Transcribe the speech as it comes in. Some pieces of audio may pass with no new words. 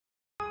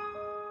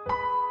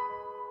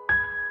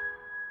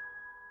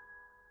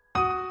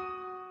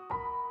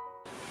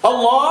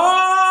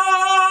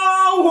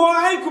الله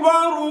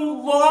أكبر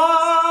الله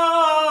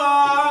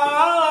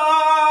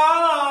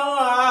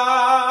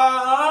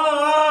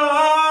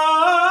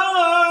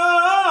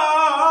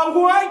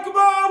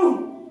أكبر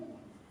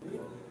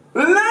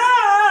لا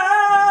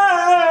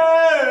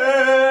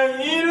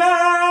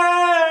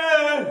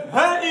إله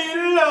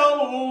إلا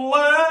الله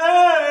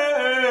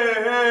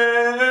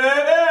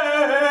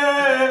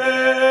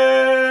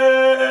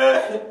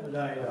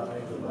لا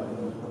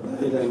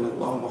إله إلا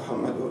الله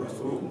محمد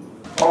رسول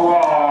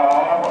الله.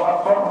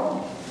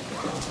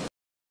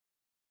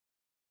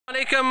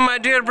 Alaikum, my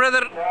dear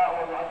brother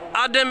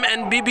Adam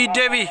and Bibi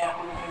Devi.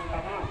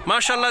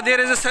 MashaAllah,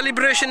 there is a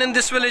celebration in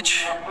this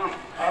village.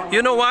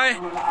 You know why?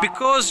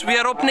 Because we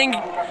are opening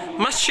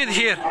masjid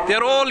here. They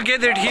are all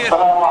gathered here.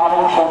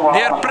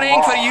 They are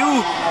praying for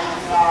you,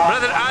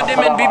 brother Adam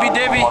and Bibi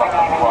Devi.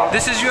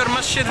 This is your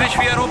masjid which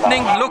we are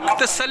opening. Look,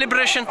 the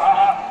celebration.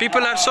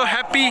 People are so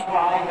happy.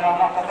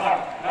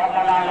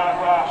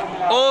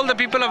 All the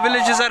people of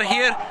villages are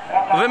here.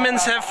 Women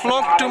have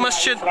flocked to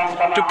masjid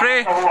to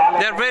pray.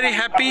 They are very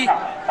happy.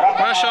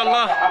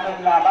 MashaAllah.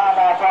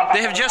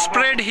 They have just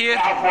prayed here.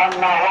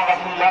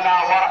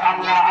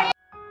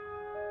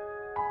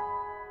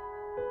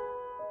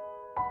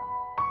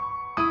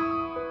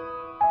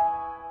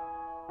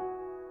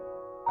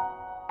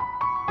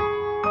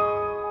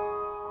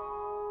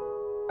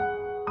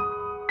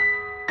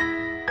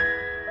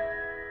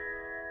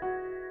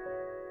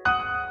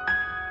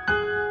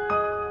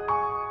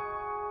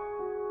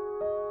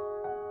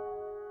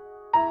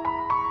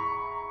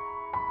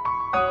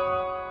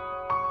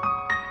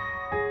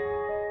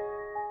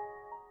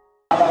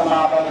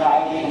 ما بين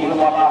أيديهم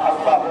وما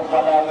خلفهم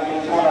ولا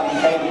يحيطون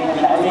بشيء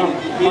من علمه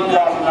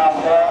إلا بما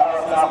شاء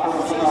وسع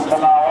كرسيه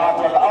السماوات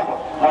والأرض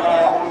ولا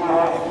يؤوده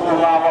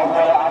حفظهما وهو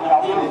العلي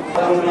العظيم.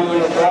 من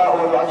يشاء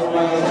ويعز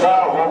من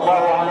يشاء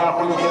والله على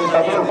كل شيء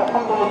قدير.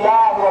 الحمد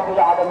لله رب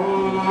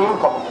العالمين.